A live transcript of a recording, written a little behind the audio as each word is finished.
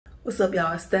What's up,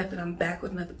 y'all? It's Steph, and I'm back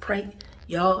with another prank.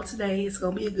 Y'all, today it's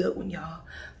gonna be a good one, y'all.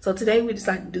 So today we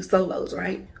decided to do solos,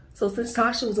 right? So since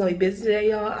Tasha was gonna be busy today,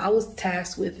 y'all, I was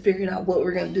tasked with figuring out what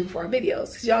we're gonna do for our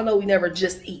videos. Cause y'all know we never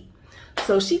just eat.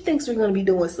 So she thinks we're gonna be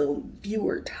doing some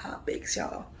viewer topics,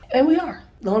 y'all. And we are.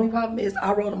 The only problem is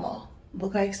I wrote them all.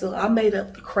 Okay, so I made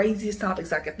up the craziest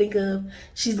topics I could think of.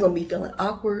 She's gonna be feeling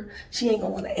awkward. She ain't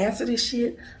gonna wanna answer this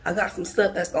shit. I got some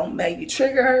stuff that's gonna maybe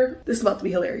trigger her. This is about to be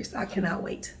hilarious. I cannot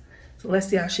wait. So let's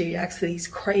see how she reacts to these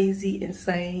crazy,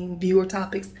 insane viewer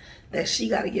topics that she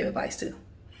gotta give advice to.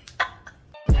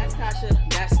 That's Tasha,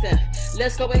 that's Steph.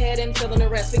 Let's go ahead and fill in the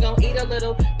rest. We gon' eat a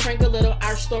little, prank a little.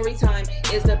 Our story time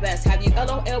is the best. Have you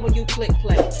LOL when you click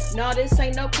play? No, this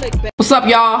ain't no clickbait. What's up,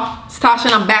 y'all? It's Tasha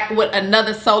and I'm back with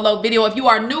another solo video. If you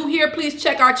are new here, please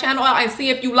check our channel out and see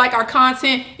if you like our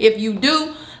content. If you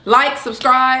do, like,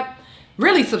 subscribe,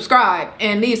 really subscribe,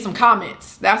 and leave some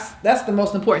comments. That's the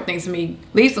most important thing to me.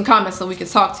 Leave some comments so we can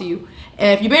talk to you.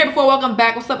 And if you've been here before, welcome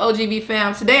back. What's up, OGV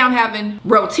fam? Today I'm having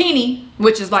rotini,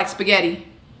 which is like spaghetti.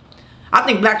 I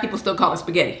think black people still call it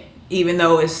spaghetti, even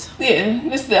though it's... Yeah,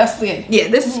 that's spaghetti. Yeah,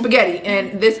 this is spaghetti.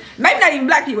 And this, maybe not even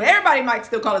black people, everybody might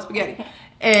still call it spaghetti.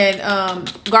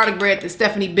 And garlic bread that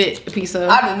Stephanie bit a piece of.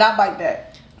 I did not bite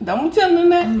that. Don't be telling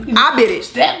them that. I bit it.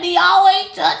 Stephanie always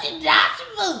touching Josh's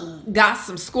food. Got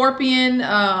some scorpion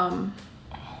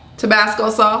Tabasco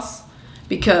sauce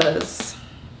because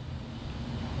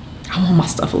I want my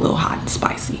stuff a little hot and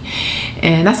spicy.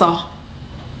 And that's all.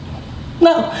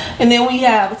 No, and then we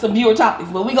have some viewer topics,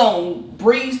 but we gonna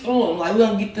breeze through them. Like, we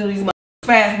gonna get through these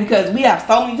fast because we have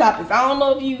so many topics. I don't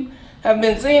know if you have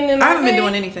been seeing them. I haven't been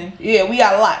doing anything. Yeah, we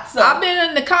got a lot. So I've been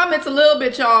in the comments a little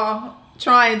bit, y'all,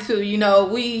 trying to, you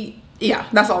know, yeah,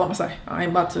 that's all I'm gonna say. I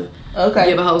ain't about to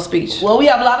give a whole speech. Well, we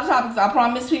have a lot of topics. I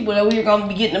promise people that we're gonna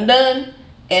be getting them done.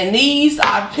 And these,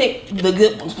 I picked the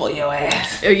good ones for your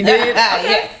ass. Oh, you did? Okay.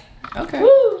 Yes. Okay.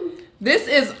 Woo. This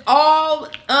is all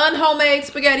unhomemade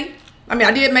spaghetti. I mean,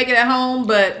 I did make it at home,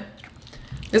 but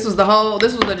this was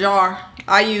the jar.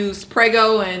 I used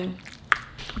Prego and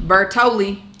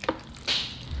Bertolli.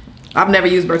 I've never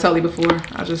used Bertolli before.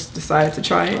 I just decided to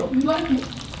try it. Oh, you like it?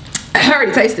 I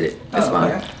already tasted it. It's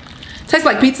fine. Okay. Tastes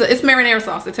like pizza. It's marinara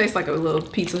sauce. It tastes like a little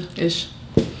pizza-ish.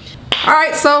 All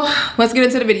right, so let's get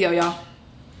into the video, y'all.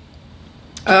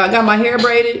 I got my hair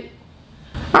braided.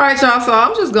 All right, y'all, so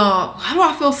I'm just gonna, how do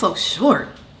I feel so short?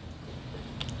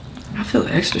 I feel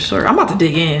extra short. I'm about to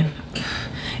dig in.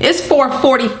 It's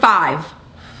 4:45.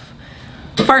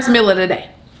 First meal of the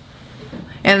day.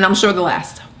 And I'm sure the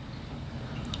last.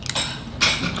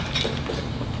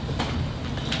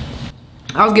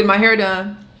 I was getting my hair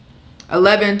done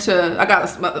 11 to, I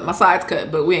got my sides cut,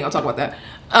 but we ain't gonna talk about that.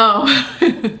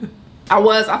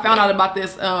 I found out about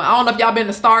this. I don't know if y'all been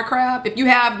to Star Crab. If you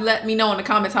have, let me know in the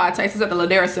comments how it tastes. It's at the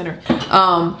Ladera Center.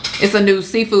 It's a new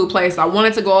seafood place. I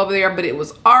wanted to go over there, but it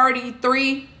was already 2,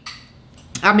 and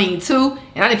I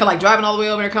didn't feel like driving all the way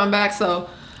over there coming back. So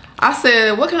I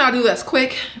said, what can I do that's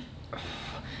quick?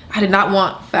 I did not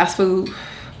want fast food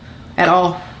at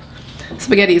all.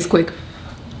 Spaghetti is quick.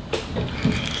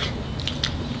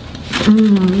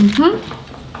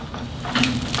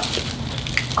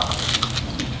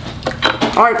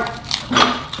 All right,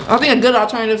 I think a good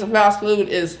alternative to fast food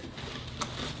is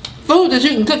food that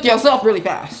you can cook yourself really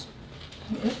fast.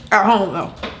 At home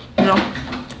though, you know.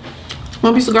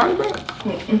 Want a piece of garlic bread?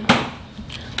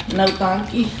 No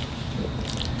thank you.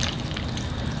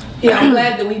 Yeah, I'm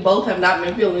glad that we both have not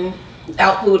been feeling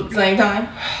out food at the same time.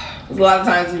 Because a lot of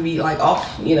times we be like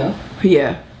off, you know.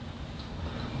 Yeah.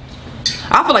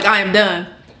 I feel like I am done.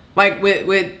 Like with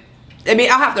I mean,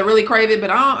 I have to really crave it, but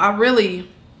I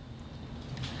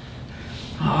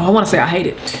want to say I hate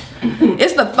it.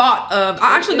 It's the thought of,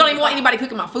 I actually don't even want anybody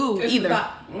cooking my food either.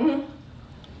 Yep.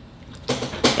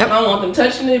 I don't want them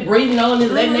touching it, breathing on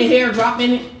it, letting their hair drop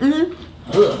in it.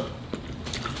 Ugh.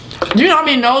 Do you know how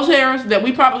many nose hairs that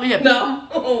we probably have?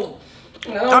 No.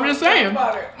 I'm just saying.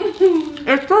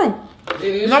 It's true.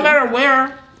 No matter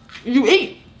where you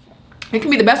eat. It can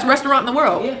be the best restaurant in the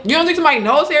world. Yeah. You don't think somebody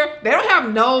nose hair? They don't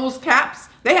have nose caps.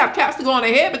 They have caps to go on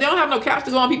their head, but they don't have no caps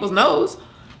to go on people's nose.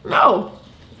 No.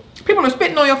 People are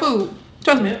spitting on your food.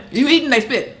 Trust me. You eating, they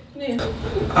spit. Yeah.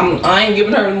 I ain't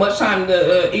giving her much time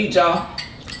to eat, y'all.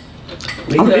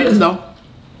 I'm eating though.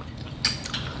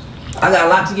 I got a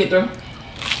lot to get through.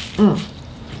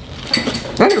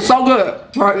 That is so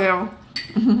good right now.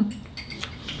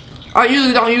 I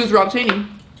usually don't use rotini,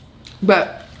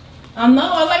 but I know,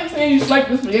 I like saying you like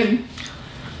the spaghetti.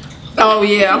 Oh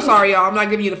yeah, I'm sorry y'all. I'm not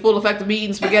giving you the full effect of me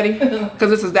eating spaghetti because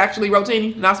this is actually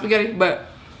rotini, not spaghetti, but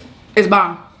it's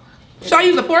bomb. Should I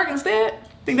use a fork instead?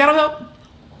 Think that'll help?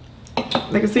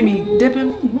 They can see me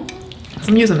dipping.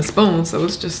 I'm using a spoon, so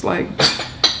it's just like.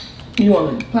 You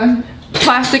want plastic?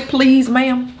 Plastic, please,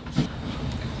 ma'am.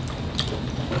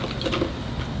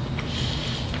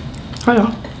 Hold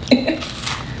on.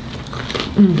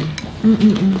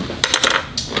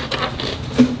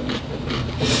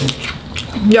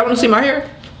 Y'all want to see my hair?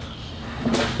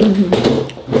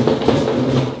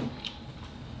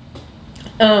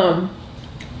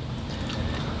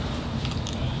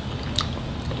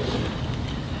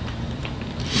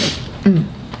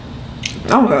 I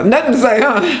don't got nothing to say,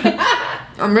 huh?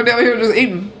 I'm really over here just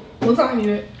eating. What time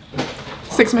you at?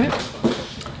 6 minutes.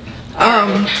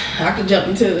 I could jump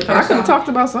into the. I could have talked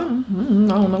about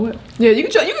something. I don't know what. Yeah, you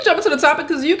can jump into the topic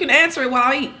because you can answer it while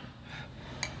I eat.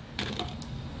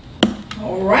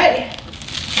 All right.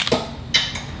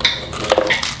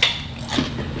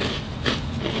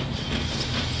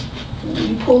 Let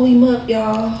me pull him up,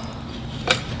 y'all.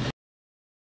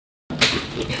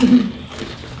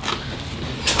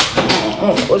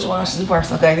 Which one I should do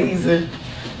first? Okay, these are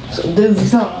some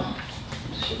doozies, huh?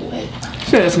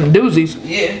 Should have some doozies.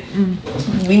 Yeah.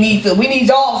 We need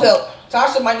y'all's help.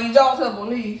 Tasha might need y'all's help on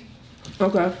these.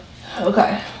 Okay.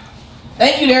 Okay.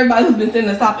 Thank you to everybody who's been sending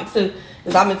us topics too.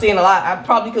 Because I've been seeing a lot.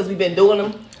 Probably because we've been doing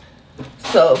them.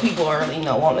 So people are really,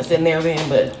 wanting to send theirs in.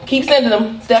 But keep sending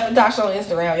them. Steph and Tasha on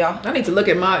Instagram, y'all. I need to look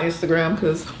at my Instagram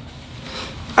because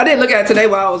I didn't look at it today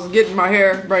while I was getting my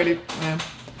hair braided. Man,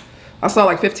 I saw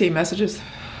like 15 messages.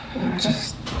 I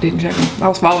just didn't check them. I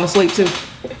was falling asleep too.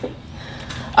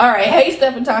 All right. Hey,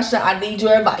 Steph and Tasha, I need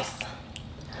your advice.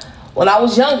 When I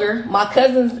was younger, my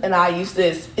cousins and I used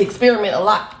to experiment a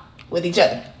lot with each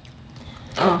other.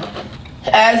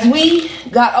 As we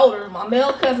got older, my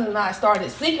male cousin and I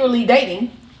started secretly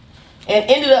dating and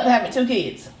ended up having 2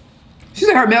 kids. She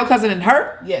said her male cousin and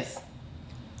her? Yes.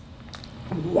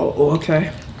 Whoa,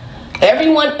 okay.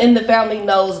 Everyone in the family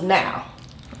knows now.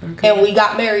 Okay. And we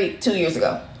got married 2 years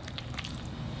ago.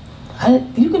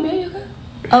 You can marry your cousin?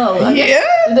 Oh, yeah.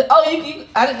 You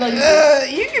I didn't know you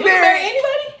could. You can marry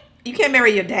anybody? You can't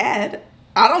marry your dad.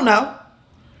 I don't know.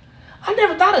 I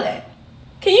never thought of that.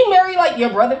 Can you marry like your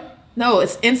brother? No,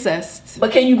 it's incest.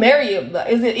 But can you marry him?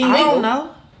 Is it illegal? I don't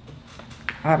know.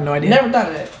 I have no idea. Never thought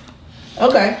of that.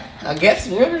 Okay. I guess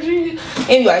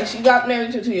anyway, she got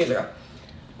married 2 years ago.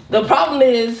 The problem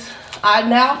is I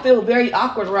now feel very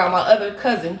awkward around my other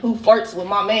cousin who flirts with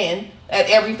my man at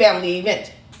every family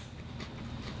event.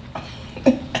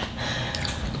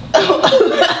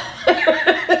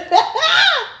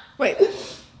 Wait,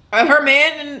 are her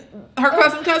man and her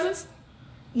cousin cousins?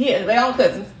 Yeah, they all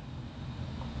cousins.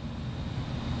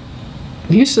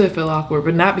 You should feel awkward,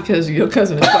 but not because your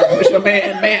cousin is flirting with your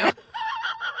man, ma'am.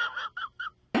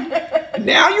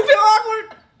 Now you feel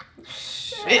awkward?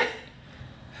 Shit.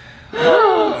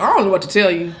 I don't know what to tell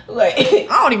you. Like, I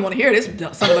don't even want to hear this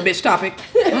son of a bitch topic.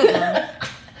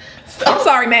 I'm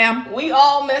sorry, ma'am. We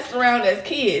all messed around as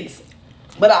kids,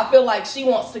 but I feel like she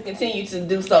wants to continue to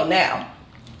do so now.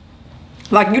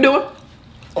 Like you doing?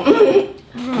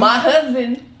 My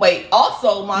husband,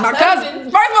 also my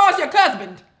cousin. First of all, it's your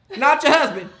cousin, not your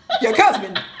husband. Your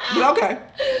cousin. Okay.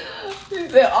 He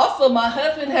said, also, my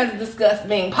husband has discussed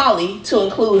being poly to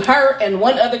include her and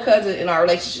one other cousin in our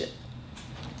relationship.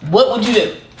 What would you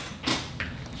do?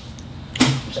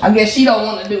 I guess she don't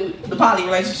want to do the poly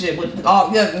relationship with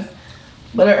all cousins,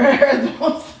 but her husband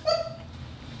wants.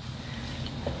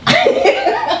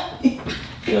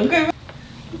 You okay?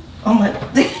 Oh my!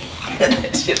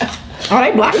 That shit out. Are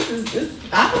they black? This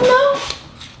I don't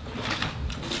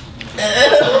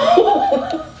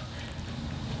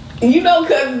know. You know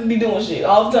cousins be doing shit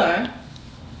all the time.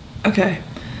 Okay.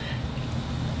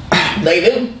 They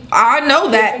do. I know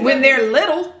that when they're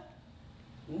little.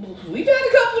 We've had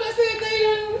a couple that said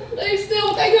they still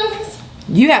with their cousins.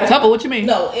 You had a couple, what you mean?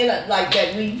 No, like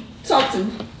that we talked to.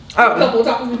 Oh. A couple of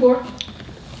topics before.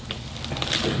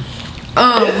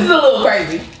 This is a little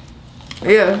crazy.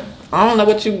 Yeah. I don't know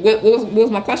what was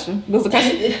my question? What was the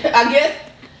question? I guess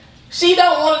she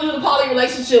don't want to do the poly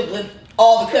relationship with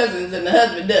all the cousins and the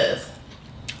husband does.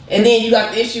 And then you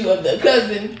got the issue of the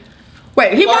cousin.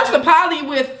 Wait, he wants to poly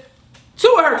with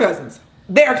 2 of her cousins.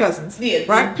 Their cousins. Yeah,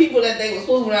 right? People that they was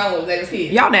fooling around with when they was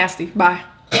kids. Y'all nasty. Bye.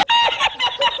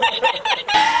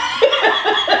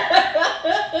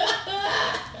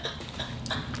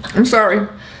 I'm sorry.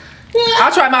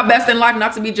 I try my best in life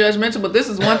not to be judgmental, but this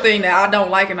is one thing that I don't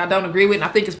like and I don't agree with, and I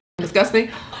think it's disgusting.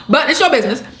 But it's your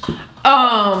business.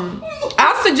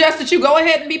 I suggest that you go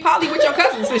ahead and be poly with your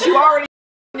cousins, since you already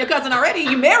your cousin already.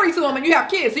 You married to them and you have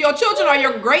kids, so your children are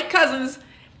your great cousins.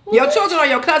 Your children are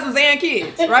your cousins and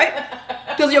kids, right?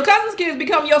 Because your cousins' kids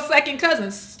become your second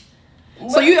cousins.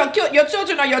 So your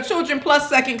children are your children plus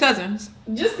second cousins.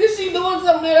 Just because she doing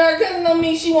something to her cousin don't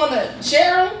mean she want to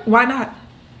share them. Why not?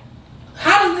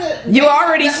 How does it? You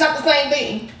already. That's not the same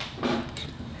thing.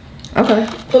 Okay.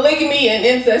 Polygamy and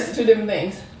incest are two different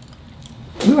things.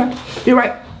 You're right. You're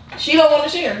right. She don't want to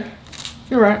share.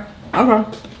 You're right. Okay.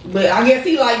 But I guess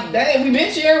he like, dang, we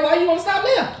been sharing. Why you want to stop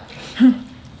now?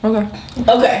 Okay.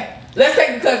 Okay. Let's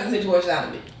take the cousin situation out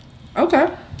of it. Okay.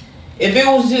 If it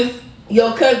was just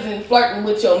your cousin flirting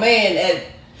with your man at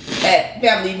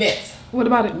family events, What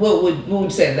about it? what would you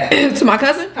say to that? To my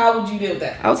cousin? How would you deal with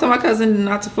that? I would tell my cousin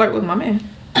not to flirt with my man.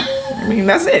 I mean,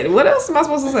 that's it. What else am I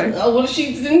supposed to say? Oh, what if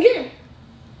she didn't care?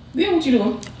 Then what you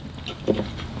doing?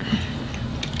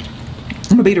 I'm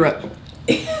gonna beat her up.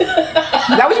 Is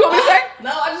that what you want me to say?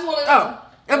 No, I just want to. Oh,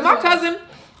 if my cousin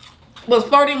was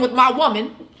flirting with my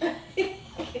woman,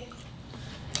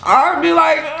 I'd be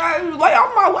like, lay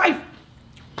off my wife.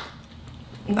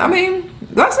 I mean,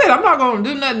 that's it. I'm not gonna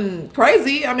do nothing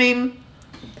crazy. I mean,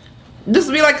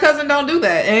 just be like, cousin, don't do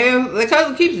that. And if the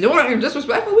cousin keeps doing it and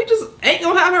disrespectful, we just ain't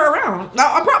gonna have her around.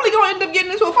 Now, I'm probably gonna end up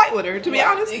getting into a fight with her, to be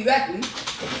honest. Exactly.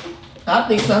 I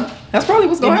think so. That's probably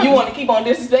what's going on. If you want to keep on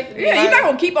disrespecting me, yeah, you're not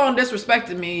gonna keep on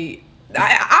disrespecting me.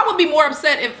 I would be more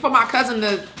upset if for my cousin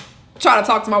to try to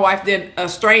talk to my wife than a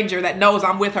stranger that knows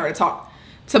I'm with her to talk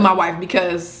to my wife,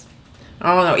 because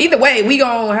I don't know. Either way, we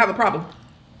gonna have a problem.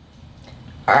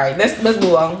 All right, let's move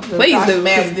on. Please do.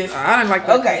 Man, this. I didn't like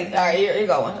that. Okay, all right, you're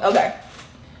going. Okay.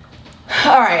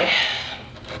 All right.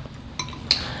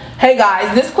 Hey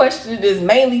guys, this question is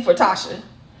mainly for Tasha.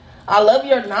 I love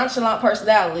your nonchalant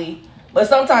personality, but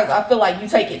sometimes I feel like you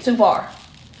take it too far.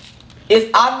 It's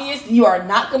obvious you are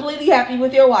not completely happy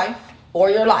with your wife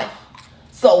or your life.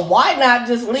 So why not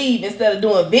just leave instead of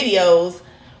doing videos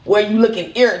where you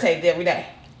looking irritated every day?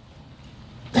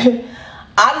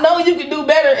 I know you can do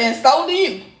better, and so do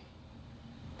you.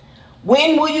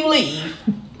 When will you leave?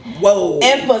 Whoa.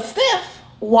 And for Steph,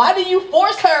 why do you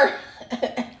force her?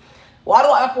 Why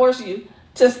do I force you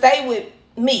to stay with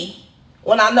me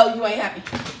when I know you ain't happy?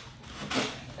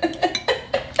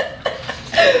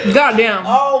 Goddamn.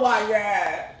 Oh my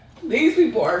God. These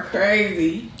people are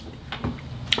crazy.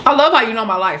 I love how you know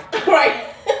my life.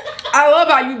 Right. I love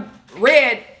how you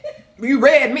read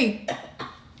me.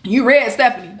 You read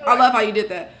Stephanie. I love how you did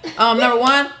that. Number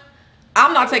one,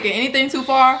 I'm not taking anything too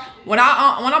far. When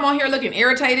I'm on here looking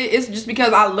irritated, it's just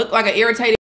because I look like an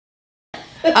irritated.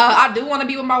 I do want to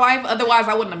be with my wife. Otherwise,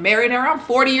 I wouldn't have married her. I'm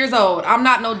 40 years old. I'm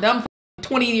not no dumb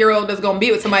 20-year-old that's gonna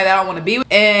be with somebody that I don't want to be with.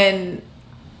 And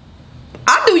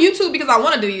I do YouTube because I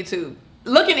want to do YouTube.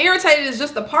 Looking irritated is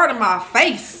just a part of my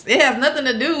face. It has nothing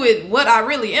to do with what I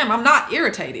really am. I'm not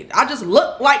irritated. I just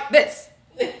look like this.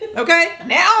 Okay?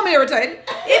 Now I'm irritated.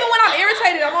 Even when I'm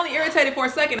irritated, I'm only irritated for a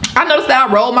second. I noticed that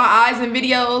I roll my eyes in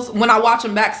videos when I watch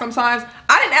them back sometimes.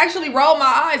 I didn't actually roll my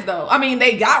eyes though. I mean,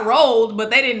 they got rolled, but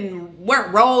they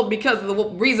weren't rolled because of the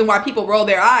reason why people roll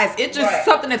their eyes. It's just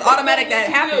something that's automatic that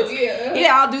happens.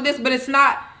 Yeah, I'll do this, but it's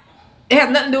not. It has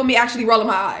nothing to do with me actually rolling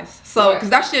my eyes. So, because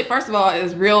that shit, first of all,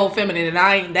 is real feminine, and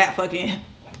I ain't that fucking. Yeah,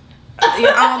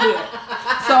 I don't do it.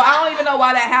 So I don't even know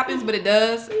why that happens, but it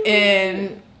does.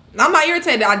 And I'm not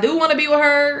irritated. I do want to be with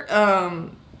her.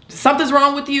 Something's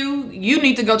wrong with you. You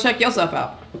need to go check yourself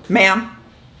out, ma'am.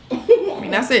 I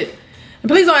mean, that's it.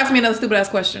 And please don't ask me another stupid ass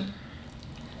question.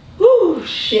 Whoo,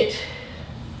 shit.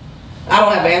 I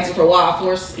don't have an answer for why I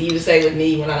force you to stay with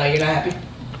me when I know you're not happy.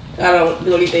 I don't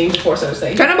do anything to force her to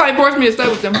stay. Can nobody force me to stay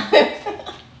with them?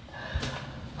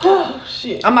 Oh,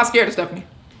 shit. I'm not scared of Stephanie.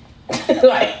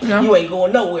 Like, no. You ain't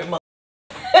going nowhere, mother.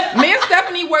 Me and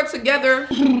Stephanie worked together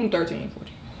 13, 14.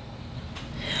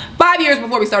 5 years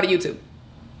before we started YouTube.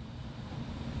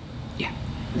 Yeah.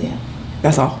 Yeah.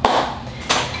 That's all.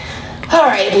 All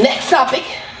right, next topic.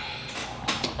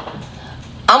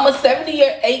 I'm a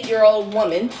 78-year-old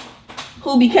woman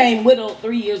who became widowed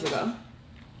 3 years ago.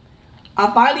 I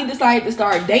finally decided to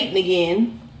start dating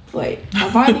again. Wait, I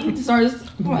finally started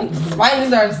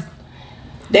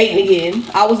dating again.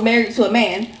 I was married to a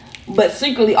man, but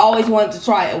secretly always wanted to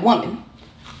try a woman.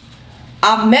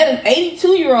 I've met an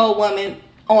 82-year-old woman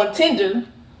on Tinder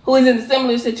who is in a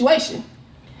similar situation.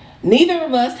 Neither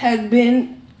of us has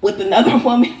been with another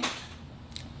woman.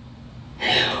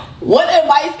 What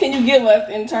advice can you give us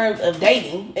in terms of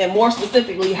dating, and more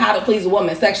specifically, how to please a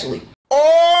woman sexually?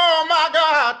 Oh my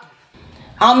God!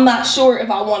 I'm not sure if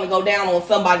I want to go down on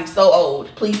somebody so old.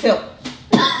 Please help.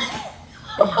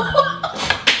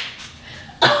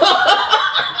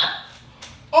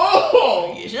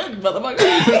 Oh, you should, motherfucker.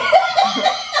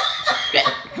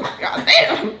 God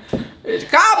damn. It's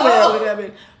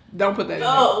cobweb. Don't put that in there.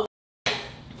 Oh.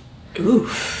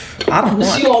 Oof. I don't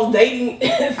want. She wants dating.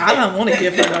 I don't want to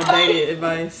give her no dating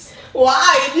advice.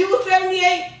 Why? If you were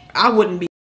 78, I wouldn't be.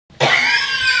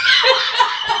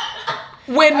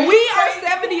 When we are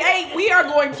 78, we are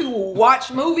going to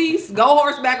watch movies, go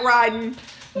horseback riding,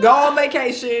 go on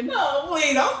vacation. No,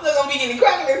 please. I'm still gonna be getting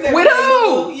cracking. With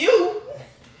who? You.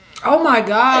 Oh my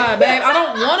God, babe. I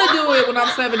don't want to do it when I'm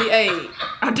 78.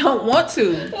 I don't want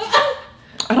to.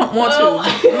 I don't want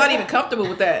to. I'm not even comfortable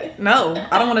with that. No,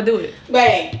 I don't want to do it.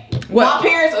 Babe, What? my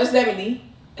parents are 70.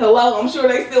 Hello, I'm sure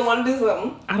they still want to do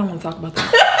something. I don't want to talk about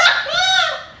that.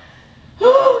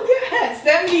 Oh, God.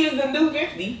 70 is the new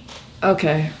 50.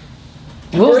 Okay.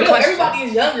 What was the question? Everybody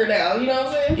is younger now, you know what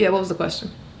I'm saying? Yeah, what was the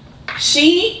question?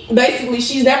 She's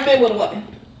never been with a woman.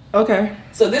 Okay.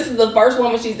 So this is the first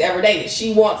woman she's ever dated.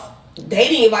 She wants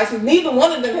dating advice because neither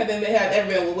one of them have ever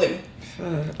been with women.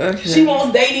 Okay. She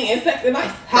wants dating and sex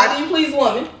advice. How do you please a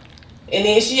woman? And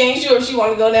then she ain't sure if she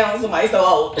want to go down with somebody so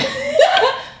old. Do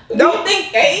you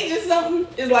think age is something?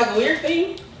 Is like a weird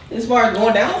thing as far as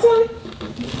going down with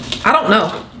something? I don't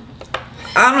know.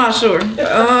 I'm not sure.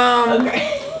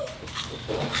 Okay.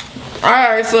 All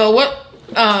right. So what?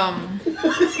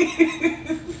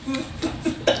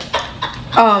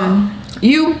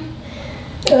 You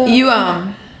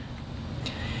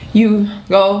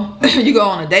go you go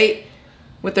on a date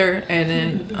with her, and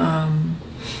then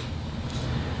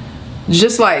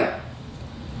just like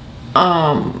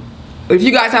if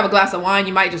you guys have a glass of wine,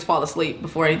 you might just fall asleep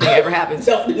before anything ever happens.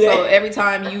 Don't do that. So every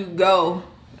time you go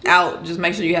out, just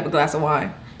make sure you have a glass of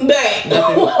wine. Babe,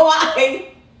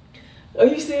 why? Are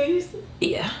you serious?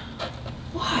 Yeah.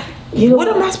 Why? What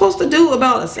am I supposed to do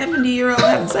about a 70-year-old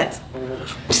having sex?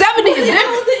 70 is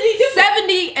different.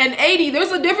 70 and 80.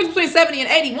 There's a difference between 70 and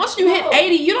 80. Once you hit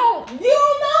 80, you don't. You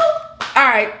don't know? All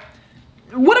right.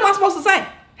 What am I supposed to say?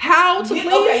 How to please?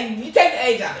 Okay, you take the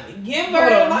age out of it. Give her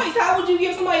advice. How would you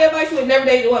give somebody advice who has never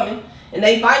dated a woman and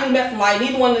they finally met somebody?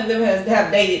 Neither one of them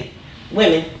have dated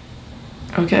women.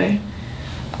 Okay.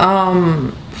 I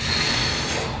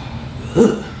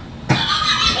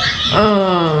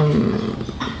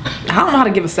don't know how to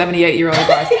give a 78-year-old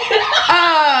advice.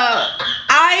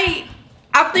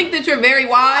 I think that you're very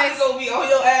wise. It's gonna be on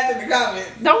your ass in the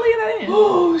comments. Don't leave that in.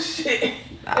 Oh shit.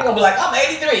 They're gonna be like, I'm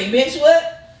 83, bitch,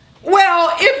 what?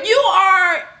 Well, if you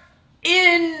are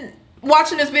in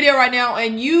watching this video right now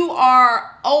and you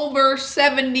are over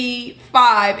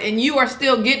 75 and you are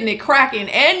still getting it cracking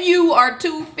and you are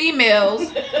two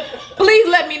females, please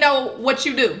let me know what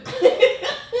you do.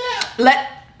 Let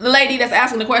the lady that's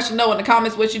asking the question know in the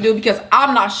comments what you do, because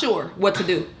I'm not sure what to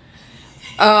do.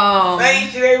 Same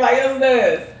shit everybody else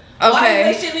does. Okay. Why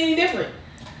is that shit any different?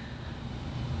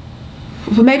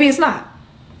 But maybe it's not.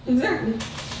 Exactly.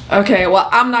 Okay, well,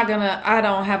 I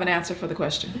don't have an answer for the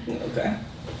question. Okay.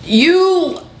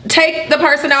 You take the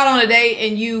person out on a date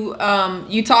and you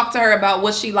talk to her about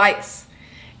what she likes,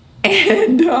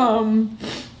 and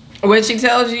when she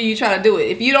tells you, you try to do it.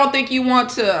 If you don't think you want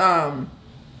to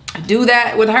do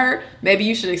that with her, maybe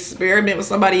you should experiment with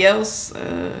somebody else.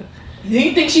 Do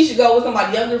you think she should go with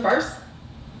somebody younger first?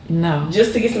 No.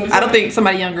 Just to get some experience? I don't think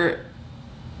somebody younger.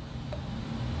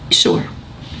 Sure.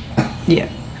 Yeah.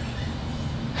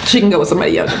 She can go with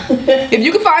somebody younger. If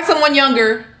you can find someone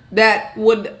younger that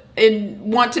would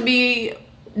want to be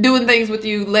doing things with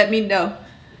you, let me know.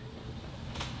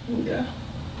 Okay.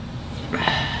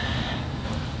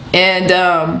 And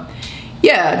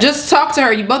yeah, just talk to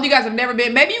her. Both of you guys have never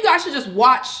been. Maybe you guys should just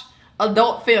watch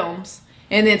adult films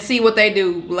and then see what they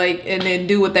do, like, and then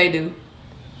do what they do.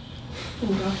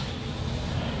 Okay.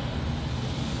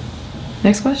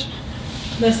 Next question.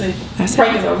 Let's see. That's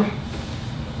Break it. is over.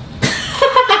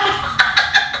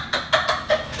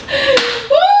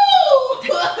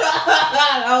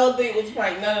 I don't think it was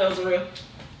prank. None of those were real.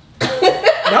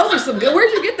 Those are some good.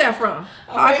 Where'd you get that from?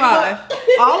 High five.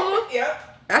 All of them?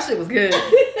 Yep. That shit was good.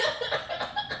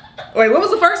 Wait, what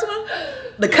was the first one?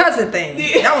 The cousin thing.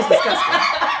 That was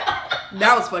disgusting.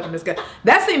 That was fucking disgusting.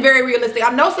 That seemed very realistic.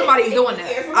 I know somebody's doing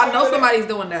that. I know somebody's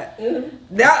doing that.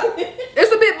 That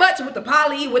it's a bit much with the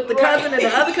poly, with the cousin and the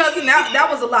other cousin. That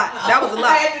was a lot. That was a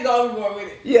lot. I had to go overboard with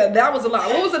it. Yeah, that was a lot.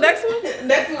 What was the next one?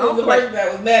 Next one was the person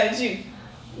that was mad at you,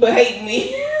 but hating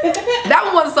me. That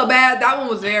one wasn't so bad. That one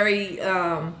was very.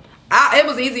 It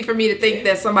was easy for me to think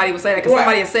that somebody would say that because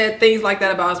somebody had said things like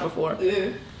that about us before.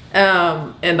 Yeah.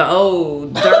 And the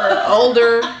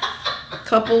older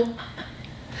couple.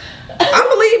 I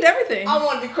believed everything. I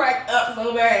wanted to crack up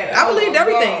so bad. I believed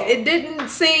everything. It didn't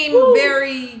seem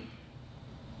very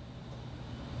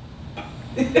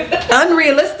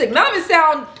unrealistic. None of it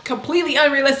sound completely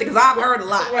unrealistic because I've heard a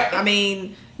lot. Right. I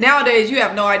mean, Nowadays, you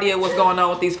have no idea what's going on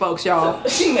with these folks, y'all.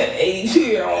 She met an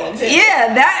 82-year-old.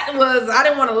 Yeah, that was, I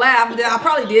didn't want to laugh. I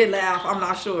probably did laugh. I'm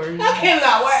not sure. I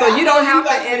cannot wait. So you don't have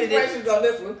to edit it. On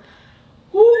this one.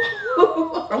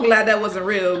 I'm glad that wasn't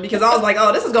real because I was like,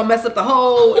 oh, this is going to mess up the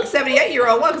whole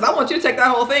 78-year-old one because I want you to take that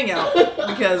whole thing out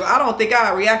because I don't think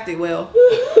I reacted well.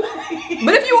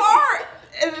 But if you are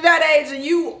at that age and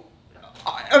you,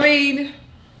 I mean,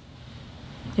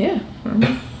 yeah.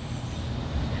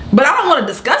 But I don't want to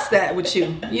discuss that with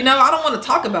you. You know, I don't want to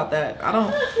talk about that. I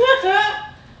don't.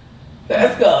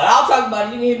 That's good. I'll talk about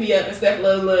it. You can hit me up and Steph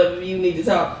Love if you need to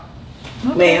talk.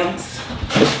 Okay. Ma'am.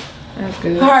 That's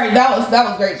good. All right, that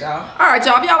was great, y'all. All right,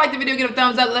 y'all. If y'all like the video, give it a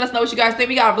thumbs up. Let us know what you guys think.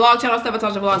 We got a vlog channel, Steph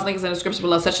Tasha Vlogs. Links in the description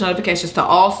below. Set your notifications to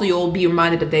all so you'll be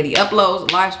reminded of daily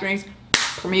uploads, live streams,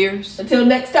 premieres. Until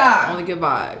next time. Only good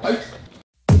vibes.